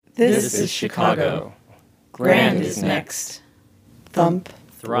This is Chicago. Grand is next. Thump,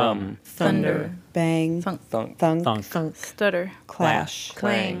 Thrum. Thunder. bang, Thunk. Thunk. thunk, Thunk. Stutter. clash,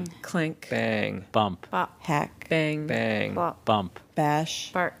 Clang. Clank. Bang. Bump. Bop. hack, Bang. Bang. Bop. Bump.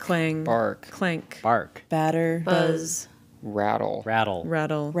 bash, Bark. Clang. Bark. Clank. Bark. batter, Buzz. Rattle. Rattle.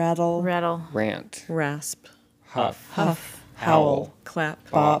 Rattle. rattle, Rattle. Rant. Rasp. Huff. huff, Howl. howl, Clap.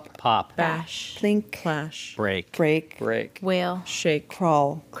 bop, Pop. Bash. plink, Clash. Break. break, Break. Wail. Shake.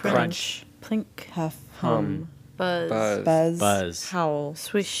 crawl, Crunch. Plink. huff, Hum. Buzz. Buzz. buzz, Buzz. Howl.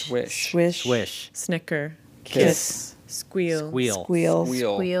 Swish. Swish. swish, Swish. Snicker. Kiss. Squeal. Squeal. Squeal.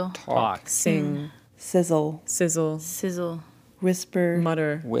 Squeal. Talk. Sing. sizzle, Sizzle. Sizzle. whisper,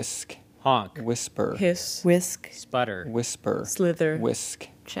 Mutter. Whisk. Honk. Whisper. Hiss. whisk, Sputter. Whisper. Slither. Whisk.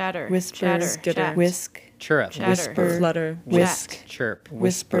 Chatter. Whisper. Chatter. Skitter. Chat. whisk, Chirrup. Chatter. whisper, Flutter. whisk, Chirp.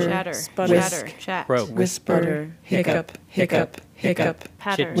 whisper, Chatter. Sputter. Chatter. Chat. Croak. whisper, Sputter. Hiccup. Hiccup. Hiccup.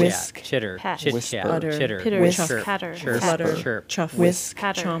 Patter. Whisk. Chitter. Pat. Chit Whisper. chat. Putter. Chitter. Pitter. Whisk. Chirp. Patter. Chirp. Flutter. Chirp. chuff, Whisk.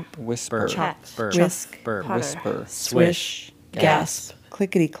 Patter. Chomp. Whisper. Chat. Burp. whisk, Burp. Potter. Whisper. Swish. gasp,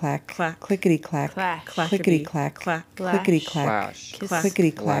 clickety clack, Clack. clickety clack, Clash. clickety clack, Clack. clickety Lash. clack, Flash. Kiss.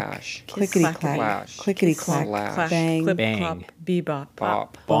 clickety clack, Flash. clickety Clackety. clack, Flash. clickety Kiss. clack, Flash. bang, Clip. Bang. Clop. Bebop.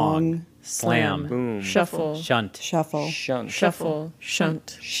 Bop. bong, Slam. Boom. Shuffle. Shunt. shuffle, Shunt. Shuffle.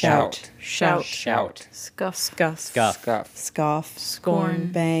 Shunt. Shout. Shout. Shout. Scuff. Scuff. Scuff. scoff,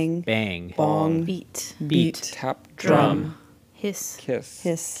 Scorn. bang, Bang. bong, Beat. Beat. Tap. Drum. Hiss. Kiss.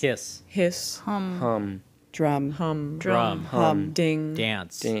 hiss, Kiss. Hiss. Hum. Hum. drum, Hum. Drum. hum, Ding.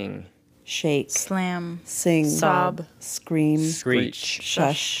 Dance. Ding. shake, Slam. sing, Sob. scream, Screech.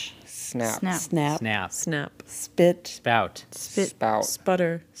 shush, Snap. Snap. snap, Snap. Snap. spit, Spout. Spit. Spout.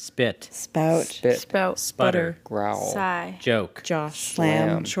 Sputter. Spit. spout, Spit. Spout. Sputter. Growl. Sigh. Joke. Josh.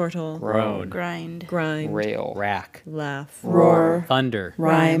 slam, Chortle. Groan. Grind. Grind. Rail. Rack. Laugh. roar, Thunder.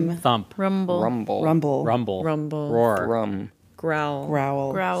 rhyme, Thump. Rumble. Rumble. rumble, Rumble. Rumble. Roar. Rum. Growl.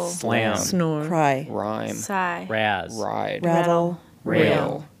 growl, Growl. Slam. Snore. cry, Rhyme. Sigh. Raz. Ride. rattle,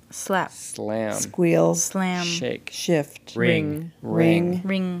 Rail. Slap. Slam. squeal, Slam. Shake. shift, Ring. ring,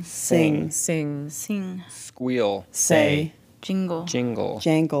 Ring. sing, Sing. Sing. Squeal. say, Jingle. Jingle.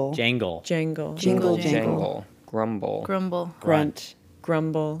 jangle, Jangle. jingle, Jangle. Jingle. Jangle. Grumble. Grumble. grunt,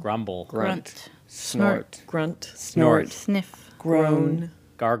 Grumble. Grumble. Grunt. Snort. Snort. Grunt. snort, Sniff. groan,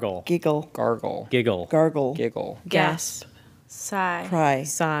 Gargle. giggle, Gargle. Giggle. gargle, Giggle. Gasp. Sigh. cry,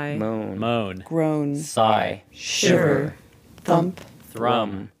 Sigh. Moan. Moan. groan, Sigh. shiver, thump,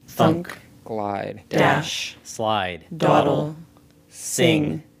 Thrum. thunk, Glide. dash, Slide. dawdle,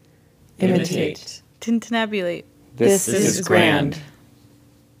 Sing. imitate. Tintinabulate. This is grand.